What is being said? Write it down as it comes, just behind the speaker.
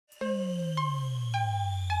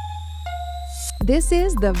This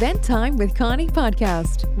is the Vent Time with Connie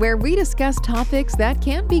podcast, where we discuss topics that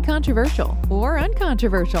can be controversial or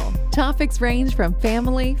uncontroversial. Topics range from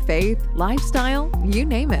family, faith, lifestyle, you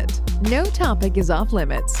name it. No topic is off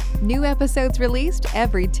limits. New episodes released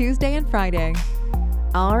every Tuesday and Friday.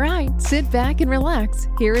 All right, sit back and relax.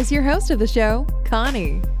 Here is your host of the show,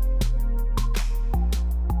 Connie.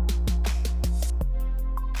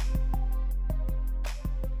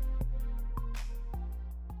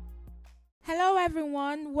 Hello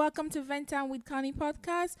everyone, welcome to Vent Time with Connie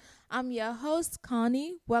podcast. I'm your host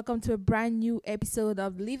Connie. Welcome to a brand new episode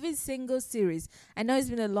of Living Single series. I know it's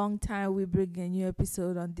been a long time we bring a new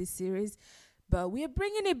episode on this series, but we're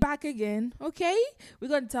bringing it back again, okay? We're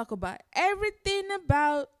going to talk about everything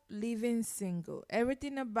about living single,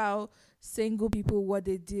 everything about single people, what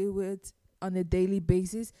they deal with on a daily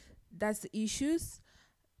basis. That's the issues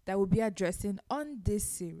that we'll be addressing on this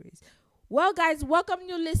series. Well, guys, welcome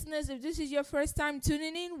new listeners. If this is your first time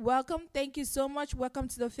tuning in, welcome. Thank you so much. Welcome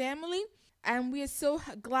to the family. And we are so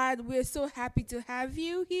glad, we're so happy to have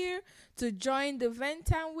you here to join the Vent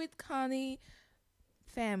Time with Connie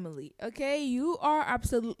family. Okay, you are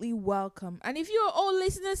absolutely welcome. And if you are old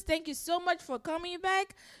listeners, thank you so much for coming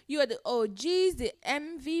back. You are the OGs, the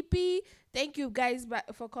MVP. Thank you guys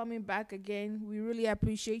for coming back again. We really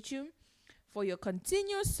appreciate you for your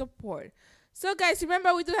continuous support. So, guys,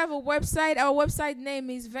 remember we do have a website. Our website name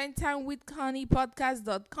is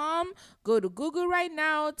venttimewithconniepodcast.com. Go to Google right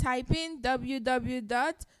now, type in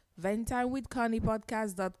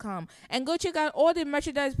www.venttimewithconniepodcast.com and go check out all the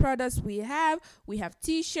merchandise products we have. We have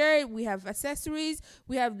t-shirt, we have accessories,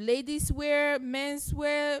 we have ladies wear, men's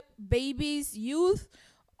wear, babies, youth.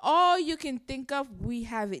 All you can think of, we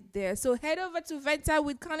have it there. So head over to Vent Time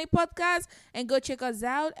with Connie podcast and go check us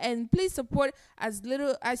out. And please support as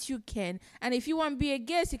little as you can. And if you want to be a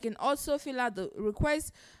guest, you can also fill out the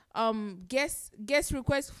guest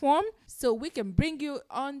request form so we can bring you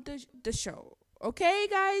on the show. Okay,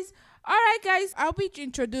 guys? All right, guys. I'll be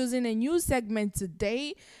introducing a new segment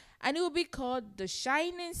today, and it will be called the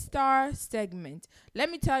Shining Star segment. Let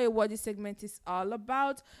me tell you what this segment is all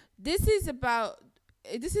about. This is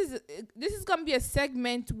gonna be a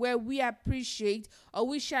segment where we appreciate or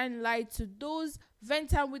we shine light to those Vent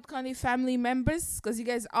Time with Connie family members, because you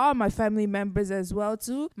guys are my family members as well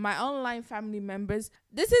too, my online family members.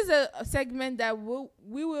 This is a segment that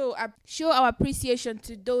we will show our appreciation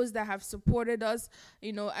to those that have supported us,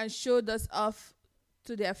 and showed us off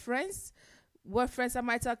to their friends. What friends am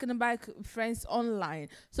I talking about? Friends online.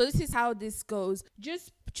 So this is how this goes.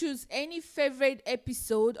 Just choose any favorite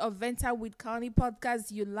episode of Vent Time with Connie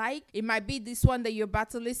podcast you like. It might be this one that you're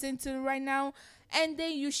about to listen to right now. And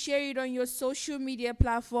then you share it on your social media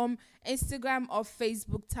platform, Instagram or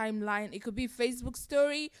Facebook timeline. It could be Facebook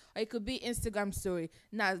story or it could be Instagram story.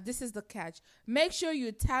 Now, this is the catch. Make sure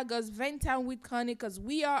you tag us Vent Time with Connie, because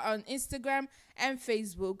we are on Instagram and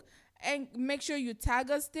Facebook. And make sure you tag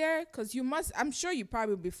us there, because I'm sure you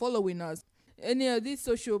probably be following us any of these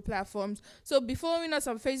social platforms. So be following us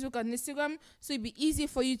on Facebook and Instagram, so it'll be easy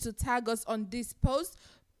for you to tag us on this post.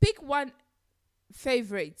 Pick one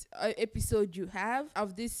favorite episode you have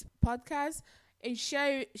of this podcast and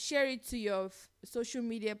share it to your social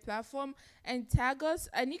media platform and tag us.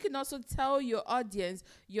 And you can also tell your audience,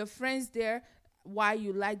 your friends there, why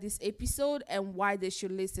you like this episode and why they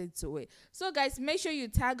should listen to it. So guys, make sure you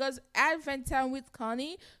tag us at Vent Time with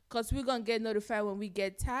Connie, because we're gonna get notified when we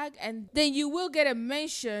get tagged, and then you will get a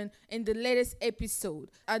mention in the latest episode,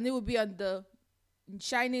 and it will be on the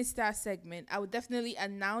Shining Star segment. I will definitely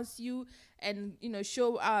announce you and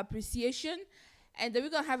show our appreciation. And then we're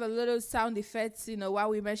going to have a little sound effects, while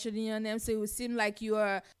we're mentioning your name. So it will seem like you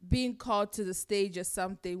are being called to the stage or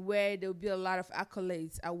something, where there will be a lot of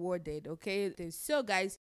accolades awarded, okay? So,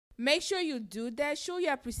 guys, make sure you do that. Show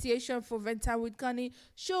your appreciation for Vent Time with Connie.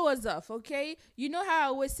 Show us off, okay? You know how I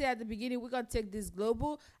always say at the beginning, we're going to take this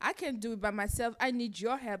global. I can't do it by myself. I need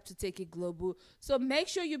your help to take it global. So make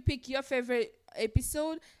sure you pick your favorite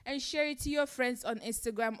episode and share it to your friends on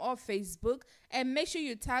Instagram or Facebook, and make sure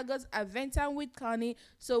you tag us at Vent Time with Connie,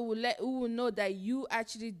 so we will know that you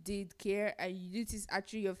actually did care and this is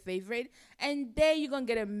actually your favorite, and then you're gonna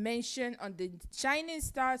get a mention on the Shining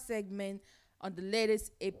Star segment on the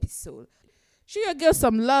latest episode. Show your girl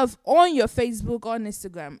some love on your Facebook, on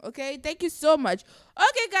Instagram. Okay, thank you so much.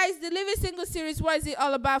 Okay, guys, the Living Single series, what is it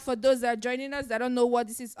all about? For those that are joining us that don't know what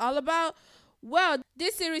this is all about, well,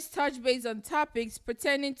 this series touches base on topics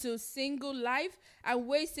pertaining to single life and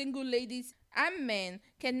ways single ladies and men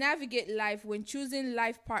can navigate life when choosing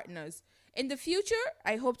life partners. In the future,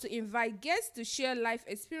 I hope to invite guests to share life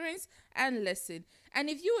experience and lesson. And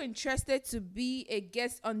if you're interested to be a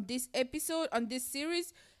guest on this episode, on this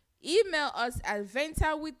series, email us at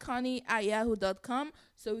venturewithconnie@yahoo.com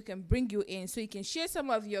so we can bring you in, so you can share some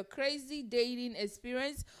of your crazy dating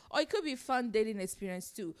experience, or it could be fun dating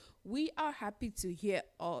experience too. We are happy to hear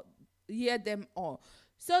them all.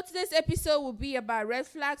 So today's episode will be about red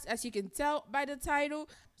flags, as you can tell by the title.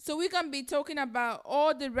 So we're going to be talking about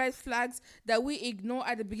all the red flags that we ignore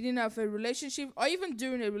at the beginning of a relationship, or even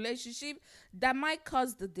during a relationship, that might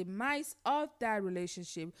cause the demise of that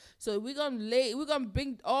relationship. So we're going to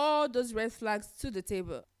bring all those red flags to the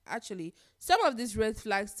table. Actually, some of these red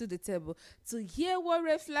flags to the table. To hear what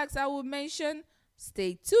red flags I will mention,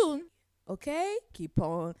 stay tuned. Okay? Keep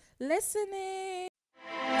on listening.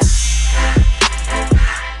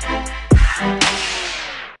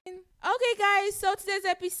 Okay, guys, so today's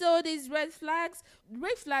episode is red flags.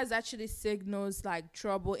 Red flags actually signals like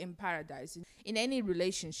trouble in paradise in any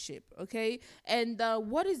relationship, okay? And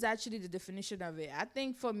what is actually the definition of it? I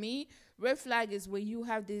think for me, red flag is when you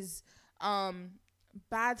have this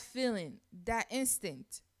bad feeling, that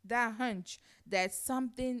instinct, that hunch that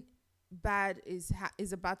something bad is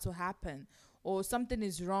about to happen, or something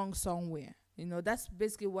is wrong somewhere. That's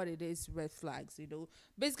basically what it is, red flags,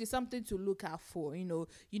 basically something to look out for. You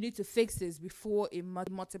need to fix this before it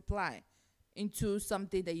multiply into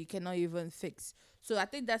something that you cannot even fix. So I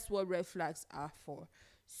think that's what red flags are for.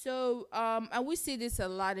 So, and we see this a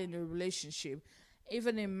lot in a relationship,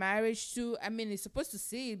 even in marriage too. I mean, you're supposed to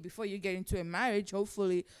see it before you get into a marriage,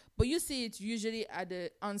 hopefully, but you see it usually at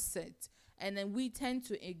the onset, and then we tend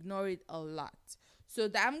to ignore it a lot. So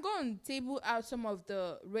I'm going to table out some of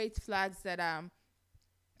the red flags that I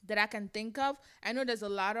can think of. I know there's a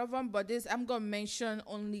lot of them, but I'm going to mention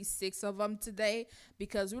only 6 of them today,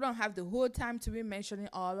 because we don't have the whole time to be mentioning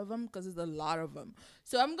all of them, because there's a lot of them.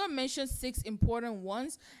 So I'm going to mention 6 important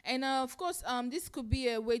ones. And of course, this could be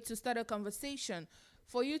a way to start a conversation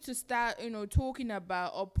for you to start, talking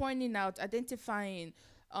about or pointing out, identifying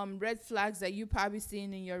red flags that you probably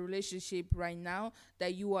seeing in your relationship right now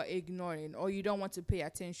that you are ignoring or you don't want to pay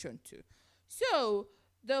attention to. So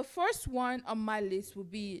the first one on my list would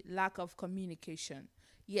be lack of communication.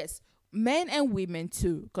 Yes, men and women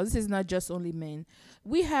too, because this is not just only men.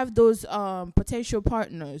 We have those potential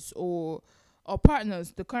partners or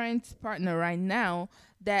partners, the current partner right now,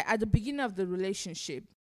 that at the beginning of the relationship,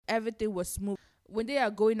 everything was smooth. When they are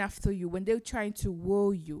going after you, when they're trying to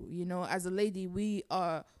woo you, as a lady, we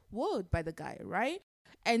are wooed by the guy, right?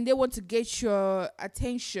 And they want to get your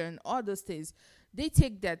attention, all those things. They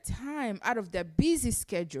take their time out of their busy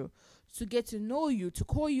schedule to get to know you, to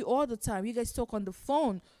call you all the time. You guys talk on the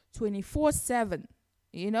phone 24/7,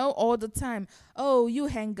 all the time. Oh, you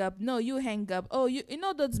hang up. No, you hang up. Oh,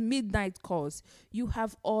 those midnight calls. You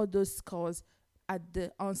have all those calls at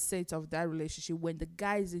the onset of that relationship when the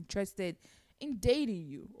guy is interested in dating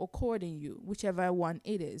you or courting you, whichever one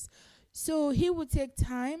it is. So he will take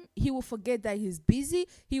time. He will forget that he's busy.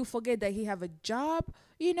 He will forget that he have a job.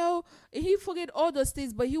 He forget all those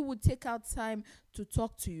things, but he will take out time to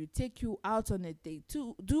talk to you, take you out on a date,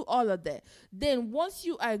 to do all of that. Then once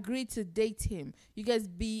you agree to date him, you guys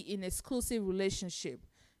be in exclusive relationship.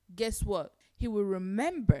 Guess what? He will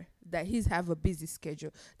remember that he have a busy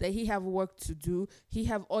schedule, that he have work to do, he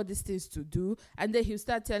have all these things to do, and then he'll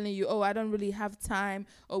start telling you, oh, I don't really have time,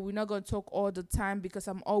 or we're not going to talk all the time because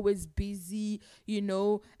I'm always busy,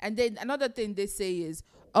 And then another thing they say is,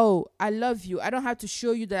 oh, I love you. I don't have to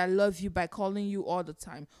show you that I love you by calling you all the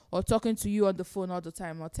time, or talking to you on the phone all the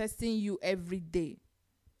time, or texting you every day.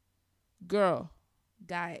 Girl,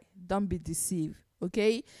 guy, don't be deceived.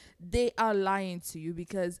 Okay, they are lying to you,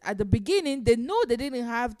 because at the beginning they know they didn't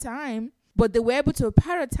have time, but they were able to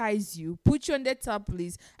prioritize you, put you on their top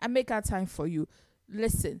list, and make out time for you.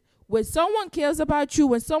 Listen, when someone cares about you,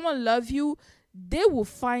 when someone loves you, they will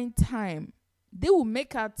find time. They will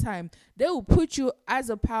make out time. They will put you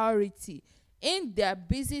as a priority in their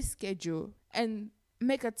busy schedule and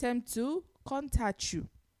make attempt to contact you.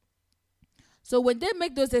 So when they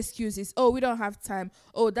make those excuses, oh, we don't have time,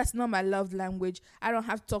 oh, that's not my love language, I don't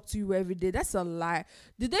have to talk to you every day, that's a lie.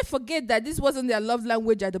 Did they forget that this wasn't their love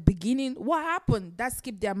language at the beginning? What happened? That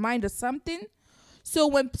skipped their mind or something? So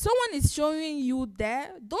when someone is showing you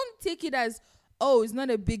that, don't take it as, oh, it's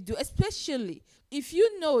not a big deal, especially if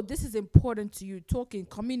you know this is important to you, talking,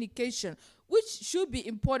 communication, which should be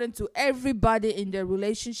important to everybody in their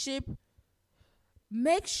relationship.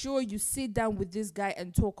 Make sure you sit down with this guy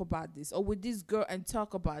and talk about this, or with this girl and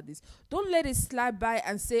talk about this. Don't let it slide by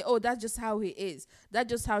and say, oh, that's just how he is. That's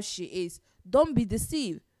just how she is. Don't be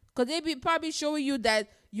deceived, because they be probably showing you that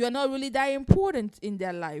you're not really that important in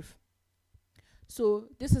their life. So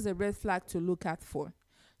this is a red flag to look out for.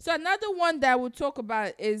 So another one that we'll talk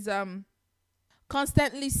about is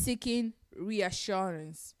constantly seeking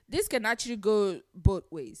reassurance. This can actually go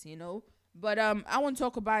both ways, But I want to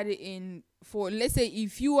talk about it for, let's say,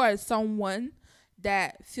 if you are someone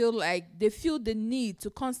that feel the need to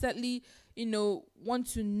constantly, want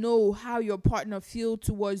to know how your partner feel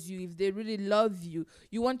towards you, if they really love you.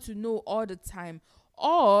 You want to know all the time.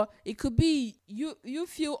 Or it could be you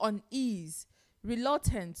feel unease,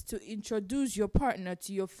 reluctant to introduce your partner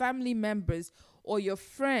to your family members or your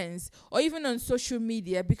friends, or even on social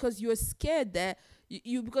media, because you're scared that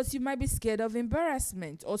because you might be scared of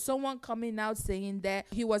embarrassment, or someone coming out saying that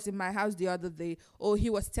he was in my house the other day, or he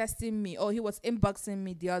was texting me, or he was inboxing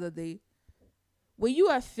me the other day. When you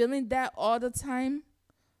are feeling that all the time,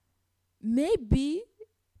 maybe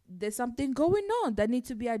there's something going on that needs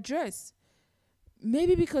to be addressed.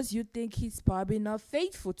 Maybe because you think he's probably not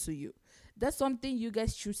faithful to you. That's something you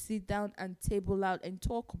guys should sit down and table out and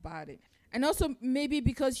talk about it. And also maybe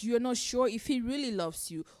because you're not sure if he really loves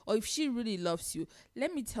you or if she really loves you.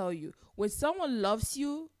 Let me tell you, when someone loves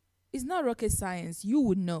you, it's not rocket science. You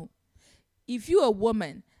would know. If you're a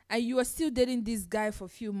woman and you are still dating this guy for a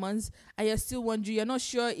few months and you're still wondering, you're not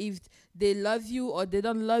sure if they love you or they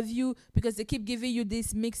don't love you because they keep giving you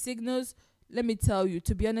these mixed signals, let me tell you,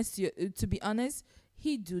 to be honest,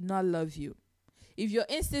 he do not love you. If your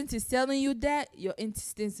instinct is telling you that, your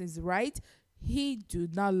instinct is right. He do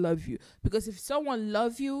not love you. Because if someone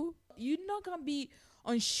love you, you're not going to be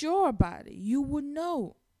unsure about it. You will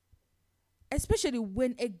know. Especially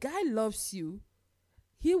when a guy loves you,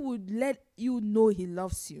 he would let you know he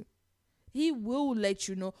loves you. He will let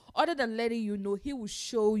you know. Other than letting you know, he will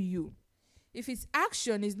show you. If his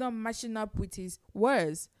action is not matching up with his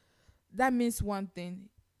words, that means one thing.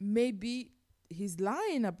 Maybe he's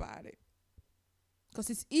lying about it. Because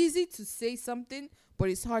it's easy to say something, but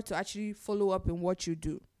it's hard to actually follow up in what you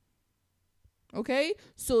do. Okay?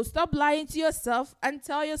 So stop lying to yourself and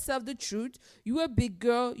tell yourself the truth. You're a big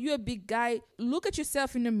girl. You're a big guy. Look at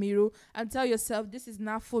yourself in the mirror and tell yourself, this is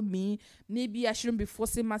not for me. Maybe I shouldn't be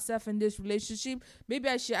forcing myself in this relationship. Maybe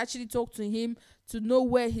I should actually talk to him to know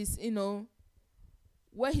where his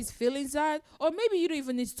feelings are. Or maybe you don't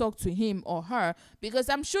even need to talk to him or her, because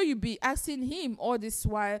I'm sure you'll be asking him all this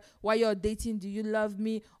while you're dating, do you love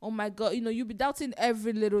me? Oh my God, you'll be doubting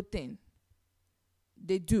every little thing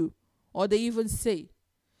they do or they even say.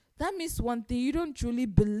 That means one thing, you don't truly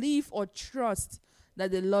believe or trust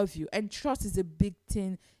that they love you. And trust is a big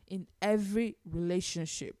thing in every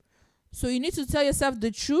relationship. So you need to tell yourself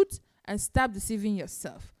the truth and stop deceiving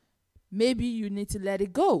yourself. Maybe you need to let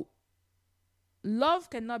it go. Love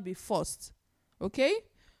cannot be forced. Okay,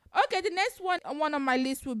 the next one on my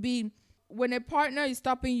list would be when a partner is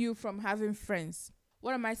stopping you from having friends.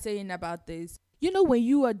 What am I saying about this? When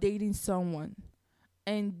you are dating someone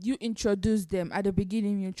and you introduce them at the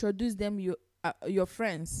beginning, you introduce them your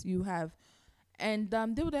friends you have, and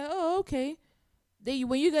they were like, oh, okay.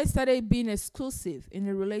 When you guys started being exclusive in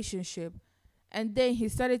a relationship, and then he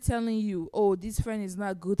started telling you, oh, this friend is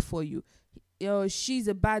not good for you, or she's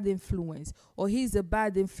a bad influence, or he's a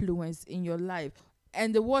bad influence in your life.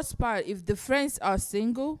 And the worst part, if the friends are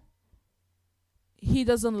single, he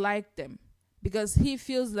doesn't like them because he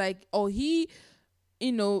feels like, or he,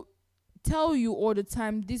 tell you all the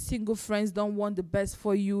time, these single friends don't want the best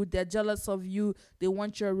for you. They're jealous of you. They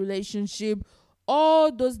want your relationship.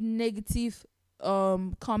 All those negative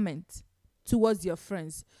comments towards your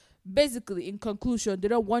friends. Basically, in conclusion, they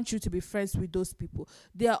don't want you to be friends with those people.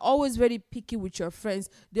 They are always very picky with your friends.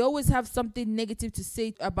 They always have something negative to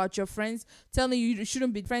say about your friends, telling you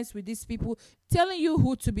shouldn't be friends with these people, telling you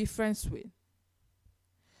who to be friends with.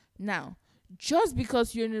 Now, just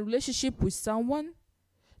because you're in a relationship with someone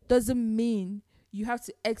doesn't mean you have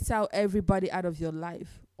to exile everybody out of your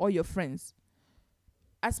life or your friends.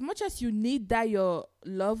 As much as you need that your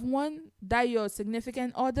loved one, that your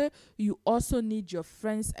significant other, you also need your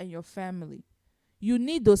friends and your family. You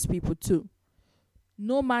need those people too.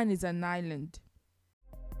 No man is an island.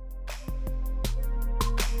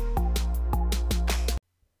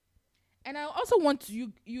 And I also want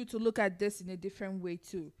you to look at this in a different way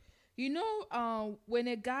too. When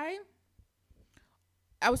a guy,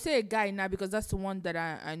 I would say a guy now because that's the one that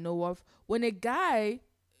I know of. When a guy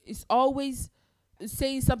is always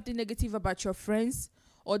saying something negative about your friends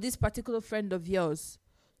or this particular friend of yours,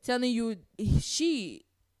 telling you she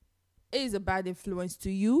is a bad influence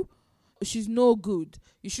to you, she's no good,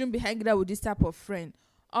 you shouldn't be hanging out with this type of friend,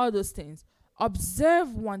 all those things.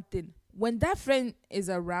 Observe one thing. When that friend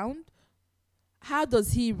is around, how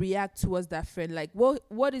does he react towards that friend? Like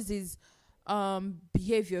what is his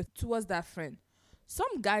behavior towards that friend?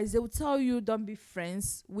 Some guys, they will tell you don't be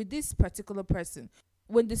friends with this particular person.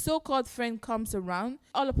 When the so-called friend comes around,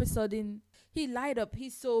 all of a sudden he light up.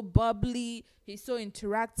 He's so bubbly, he's so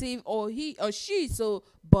interactive, or he or she is so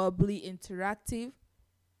bubbly, interactive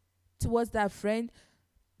towards that friend.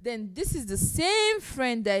 Then this is the same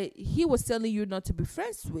friend that he was telling you not to be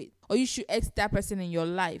friends with, or you should X that person in your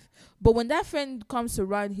life. But when that friend comes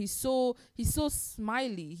around, he's so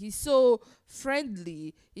smiley, he's so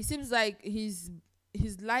friendly. It seems like his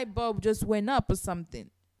light bulb just went up or something.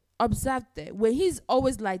 Observe that when he's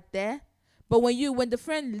always like that, but when the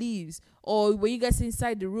friend leaves, or when you guys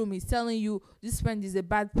inside the room, he's telling you this friend is a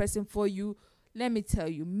bad person for you. Let me tell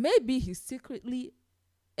you, maybe he secretly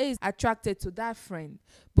is attracted to that friend,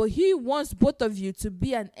 but he wants both of you to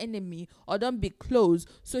be an enemy or don't be close,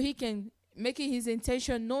 so he can making his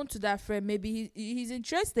intention known to that friend. Maybe he's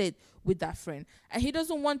interested with that friend, and he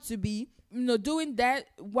doesn't want to be doing that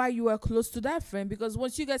while you are close to that friend, because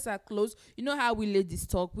once you guys are close, you know how we ladies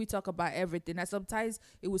talk, we talk about everything, and sometimes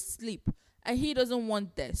it will slip, and he doesn't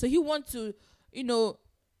want that. So he wants to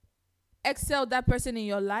excel that person in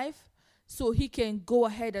your life, so he can go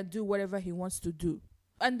ahead and do whatever he wants to do.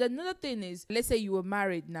 And another thing is, let's say you were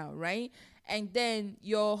married now, right? And then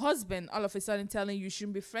your husband all of a sudden telling you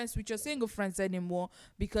shouldn't be friends with your single friends anymore,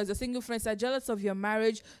 because your single friends are jealous of your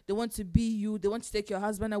marriage. They want to be you. They want to take your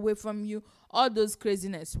husband away from you. All those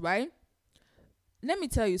craziness, right? Let me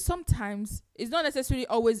tell you, sometimes it's not necessarily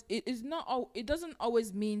always, it doesn't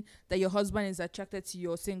always mean that your husband is attracted to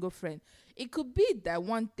your single friend. It could be that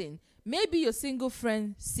one thing. Maybe your single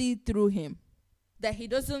friend see through him, that he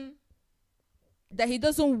doesn't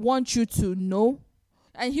want you to know,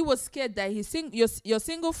 and he was scared that your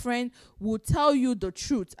single friend will tell you the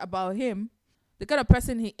truth about him, the kind of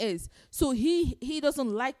person he is. So he doesn't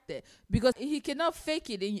like that, because he cannot fake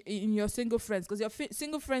it in your single friends, because your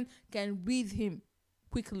single friend can read him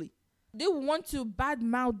quickly. They want to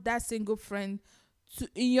badmouth that single friend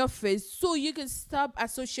in your face, so you can stop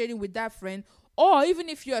associating with that friend. Or even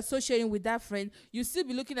if you're associating with that friend, you still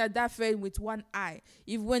be looking at that friend with one eye.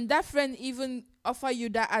 If when that friend even offer you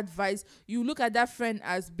that advice, you look at that friend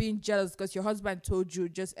as being jealous, because your husband told you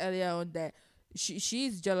just earlier on that she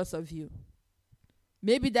is jealous of you.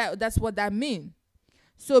 Maybe that's what that means.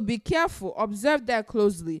 So be careful. Observe that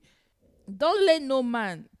closely. Don't let no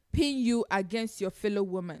man pin you against your fellow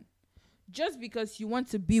woman just because you want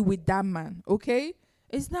to be with that man, okay?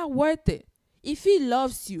 It's not worth it. If he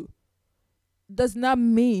loves you, does not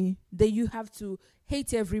mean that you have to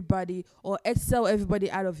hate everybody or excel everybody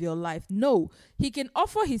out of your life. No, he can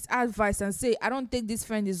offer his advice and say, I don't think this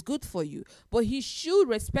friend is good for you, but he should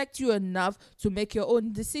respect you enough to make your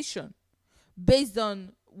own decision based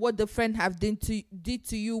on what the friend did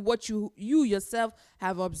to you, what you yourself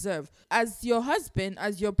have observed. As your husband,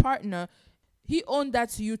 as your partner, he owed that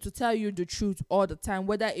to you to tell you the truth all the time,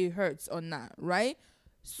 whether it hurts or not, right?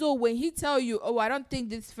 So when he tell you, oh, I don't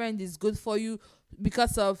think this friend is good for you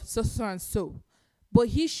because of so and so, but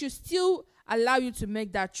he should still allow you to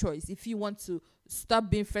make that choice if you want to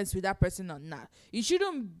stop being friends with that person or not. It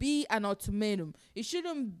shouldn't be an ultimatum. It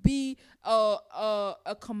shouldn't be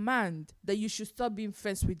a command that you should stop being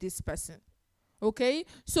friends with this person. Okay?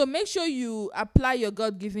 So make sure you apply your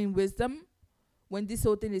God-given wisdom when this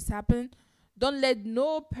whole thing is happening. Don't let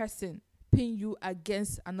no person pin you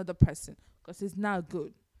against another person, because it's not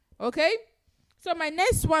good. Okay? So my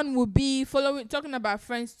next one will be talking about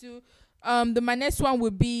friends too. My next one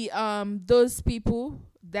would be those people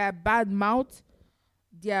that badmouth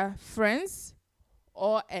their friends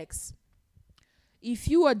or ex. If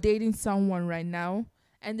you are dating someone right now,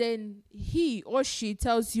 and then he or she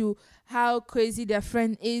tells you how crazy their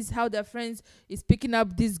friend is, how their friends is picking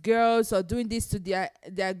up these girls or doing this to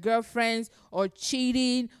their girlfriends, or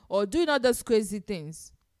cheating or doing all those crazy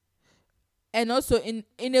things, and also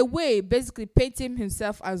in a way basically painting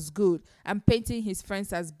himself as good and painting his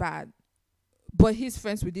friends as bad, but he's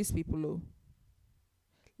friends with these people, oh,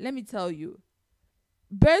 let me tell you,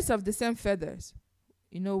 birds of the same feathers,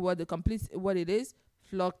 you know what it is,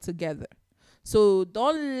 flock together. So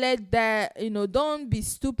don't let that, don't be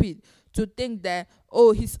stupid to think that,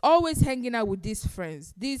 oh, he's always hanging out with these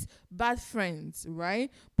friends, these bad friends,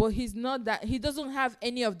 right? But he's not that. He doesn't have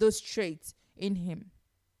any of those traits in him.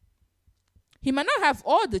 He might not have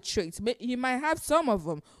all the traits, but he might have some of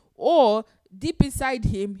them. Or deep inside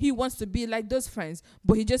him, he wants to be like those friends,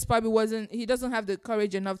 but he just probably he doesn't have the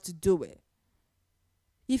courage enough to do it.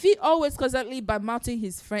 If he always constantly badmouthing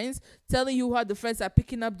his friends, telling you how the friends are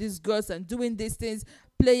picking up these girls and doing these things,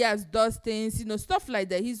 players does things, stuff like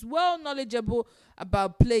that. He's well knowledgeable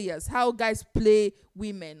about players, how guys play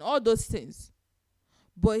women, all those things.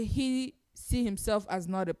 But he see himself as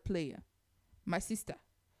not a player. My sister,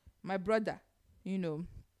 my brother, you know,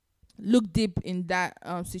 look deep in that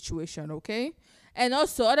situation, okay? And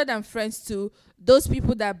also, other than friends too, those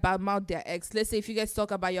people that badmouth their ex. Let's say if you guys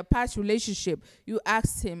talk about your past relationship, you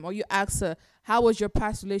ask him or you ask her, how was your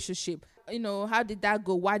past relationship? You know, how did that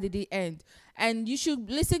go? Why did it end? And you should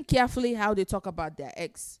listen carefully how they talk about their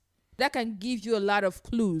ex. That can give you a lot of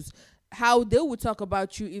clues how they will talk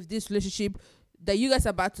about you if this relationship that you guys are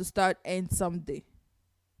about to start ends someday.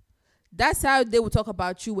 That's how they will talk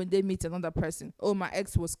about you when they meet another person. Oh, my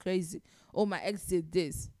ex was crazy. Oh, my ex did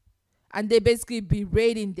this. And they basically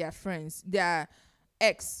berating their friends, their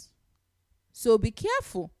ex. So be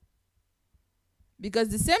careful. Because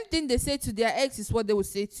the same thing they say to their ex is what they will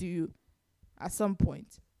say to you at some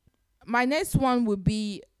point. My next one would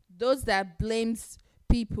be those that blames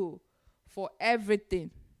people for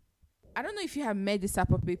everything. I don't know if you have met this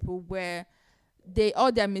type of people where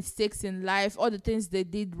all their mistakes in life, all the things they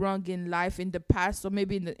did wrong in life in the past or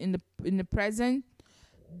maybe in the present,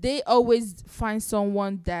 they always find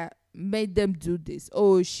someone that made them do this.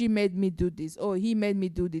 Oh, she made me do this. Oh, he made me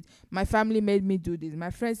do this. My family made me do this. My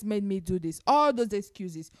friends made me do this. All those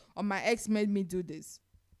excuses. Or my ex made me do this.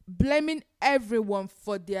 Blaming everyone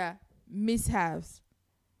for their mishaps.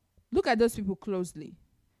 Look at those people closely.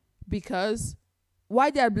 Because why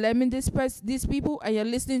they are blaming these people and you're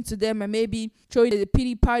listening to them and maybe throwing a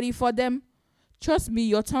pity party for them, trust me,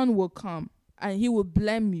 your turn will come. And he will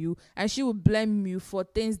blame you and she will blame you for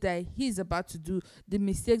things that he's about to do, the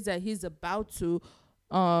mistakes that he's about to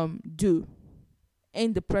do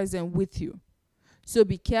in the present with you. So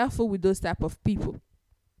be careful with those type of people.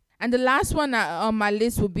 And the last one on my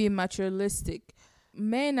list would be materialistic.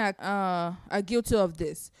 Men are guilty of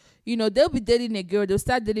this. You know, they'll be dating a girl, they'll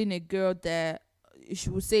start dating a girl that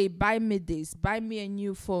she will say, buy me this, buy me a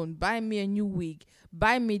new phone, buy me a new wig,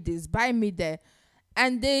 buy me this, buy me that.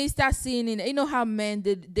 And they start seeing it. You know how men,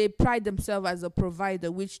 they pride themselves as a provider,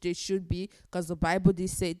 which they should be because the Bible did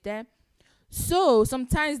say that. So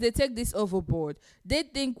sometimes they take this overboard. They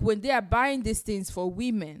think when they are buying these things for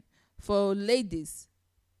women, for ladies,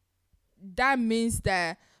 that means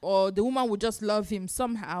that, or the woman will just love him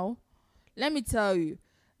somehow. Let me tell you,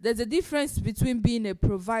 there's a difference between being a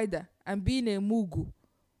provider and being a mugu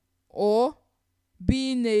or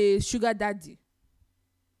being a sugar daddy.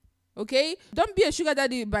 Okay? Don't be a sugar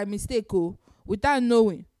daddy by mistake, without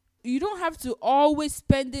knowing. You don't have to always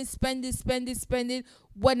spend it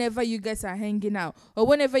whenever you guys are hanging out or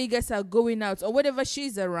whenever you guys are going out or whenever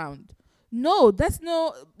she's around. No, that's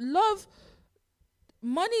no love.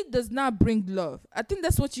 Money does not bring love. I think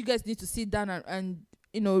that's what you guys need to sit down and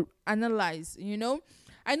analyze,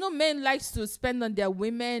 I know men likes to spend on their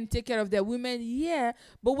women, take care of their women, yeah.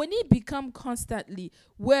 But when it become constantly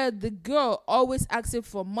where the girl always asking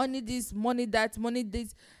for money this, money that, money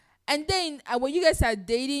this, and then when you guys are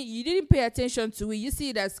dating, you didn't pay attention to it. You see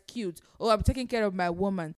it as cute. Oh, I'm taking care of my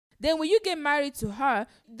woman. Then when you get married to her,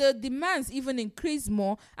 the demands even increase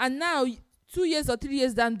more. And now 2 years or 3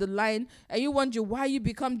 years down the line, and you wonder why you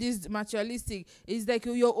become this materialistic. It's like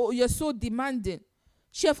you're so demanding.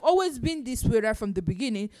 She have always been this way right from the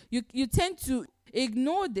beginning. You tend to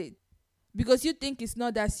ignore it because you think it's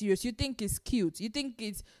not that serious. You think it's cute. You think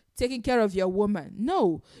it's taking care of your woman.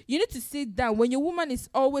 No, you need to sit down. When your woman is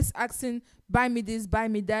always asking, buy me this, buy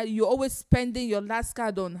me that, you're always spending your last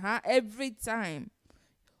card on her every time.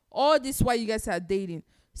 All this while you guys are dating.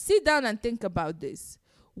 Sit down and think about this.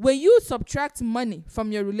 When you subtract money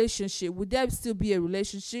from your relationship, would there still be a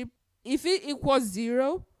relationship? If it equals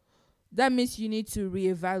 0, that means you need to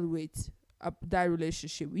reevaluate that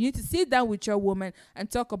relationship. You need to sit down with your woman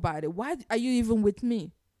and talk about it. Why are you even with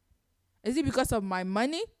me? Is it because of my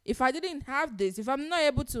money? If I didn't have this, if I'm not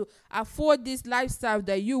able to afford this lifestyle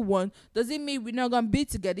that you want, does it mean we're not going to be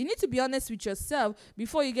together? You need to be honest with yourself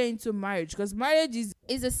before you get into marriage, because marriage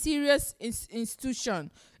is a serious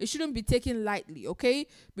institution. It shouldn't be taken lightly, okay?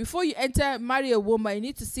 Before you marry a woman, you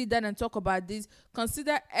need to sit down and talk about this.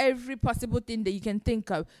 Consider every possible thing that you can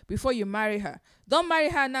think of before you marry her. Don't marry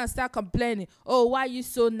her now and start complaining. Oh, why are you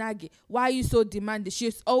so naggy? Why are you so demanding?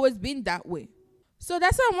 She's always been that way. So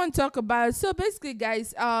that's what I want to talk about. So basically,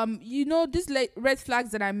 guys, these red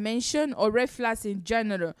flags that I mentioned, or red flags in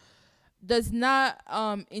general, does not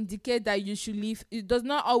indicate that you should leave. It does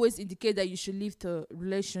not always indicate that you should leave the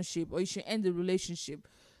relationship or you should end the relationship.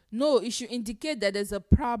 No, it should indicate that there's a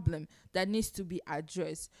problem that needs to be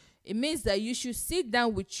addressed. It means that you should sit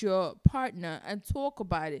down with your partner and talk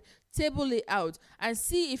about it, table it out, and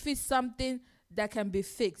see if it's something that can be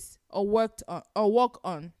fixed or work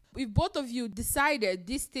on. If both of you decided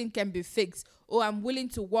this thing can be fixed, or I'm willing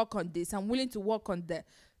to work on this, I'm willing to work on that,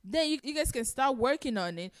 then you guys can start working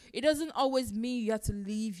on it. It doesn't always mean you have to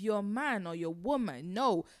leave your man or your woman.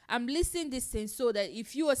 No, I'm listing this thing so that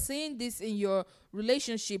if you are saying this in your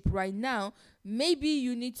relationship right now, maybe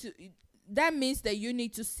you need to, that means that you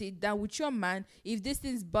need to sit down with your man. If this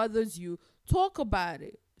thing bothers you, talk about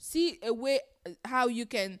it. See a way how you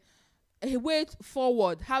can, a way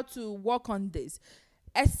forward, how to work on this.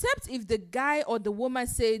 Except if the guy or the woman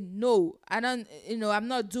say no, I'm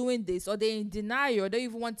not doing this, or they're in denial, or they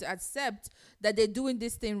even want to accept that they're doing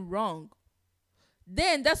this thing wrong.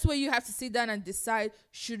 Then that's where you have to sit down and decide,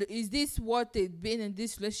 is this worth it, being in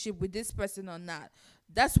this relationship with this person or not?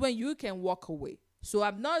 That's when you can walk away. So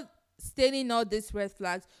I'm not stating all these red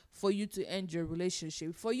flags for you to end your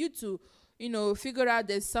relationship, for you to, figure out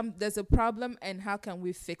there's a problem and how can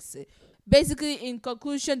we fix it. Basically, in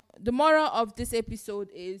conclusion, the moral of this episode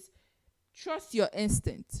is trust your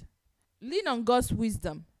instinct. Lean on God's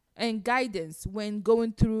wisdom and guidance when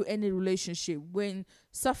going through any relationship, when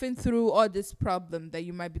suffering through all this problem that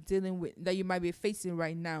you might be dealing with, that you might be facing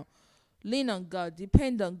right now. Lean on God,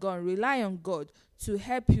 depend on God, rely on God to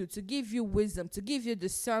help you, to give you wisdom, to give you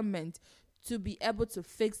discernment, to be able to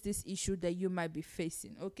fix this issue that you might be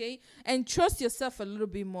facing, okay? And trust yourself a little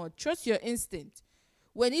bit more. Trust your instinct.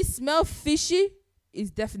 When it smells fishy, it's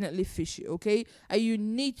definitely fishy, okay? And you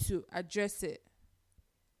need to address it.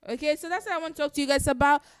 Okay, so that's what I want to talk to you guys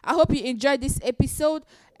about. I hope you enjoyed this episode,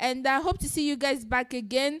 and I hope to see you guys back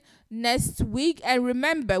again next week. And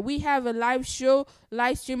remember, we have a live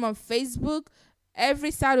stream on Facebook every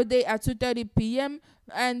Saturday at 2:30 p.m.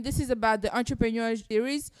 And this is about the entrepreneur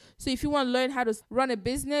series. So if you want to learn how to run a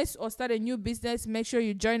business or start a new business, make sure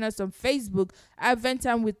you join us on Facebook at Vent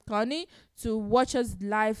Time with Connie to watch us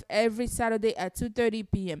live every Saturday at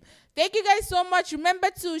 2:30 p.m. Thank you guys so much. Remember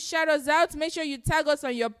to shout us out. Make sure you tag us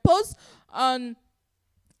on your posts on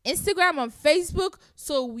Instagram, on Facebook,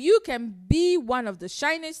 so you can be one of the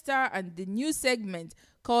shining star and the new segment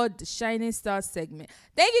called the Shining Star segment.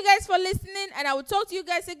 Thank you guys for listening, and I will talk to you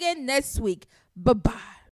guys again next week. Bye-bye.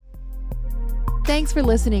 Thanks for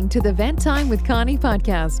listening to the Vent Time with Connie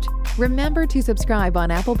podcast. Remember to subscribe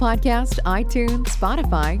on Apple Podcast, iTunes,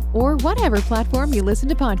 Spotify, or whatever platform you listen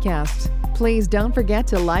to podcasts. Please don't forget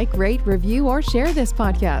to like, rate, review, or share this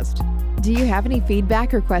podcast. Do you have any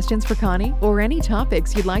feedback or questions for Connie, or any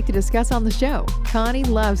topics you'd like to discuss on the show? Connie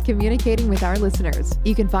loves communicating with our listeners.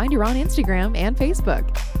 You can find her on Instagram and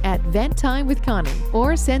Facebook at Vent Time with Connie,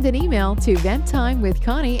 or send an email to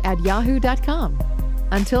venttimewithconnie@yahoo.com.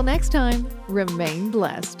 Until next time, remain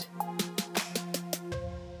blessed.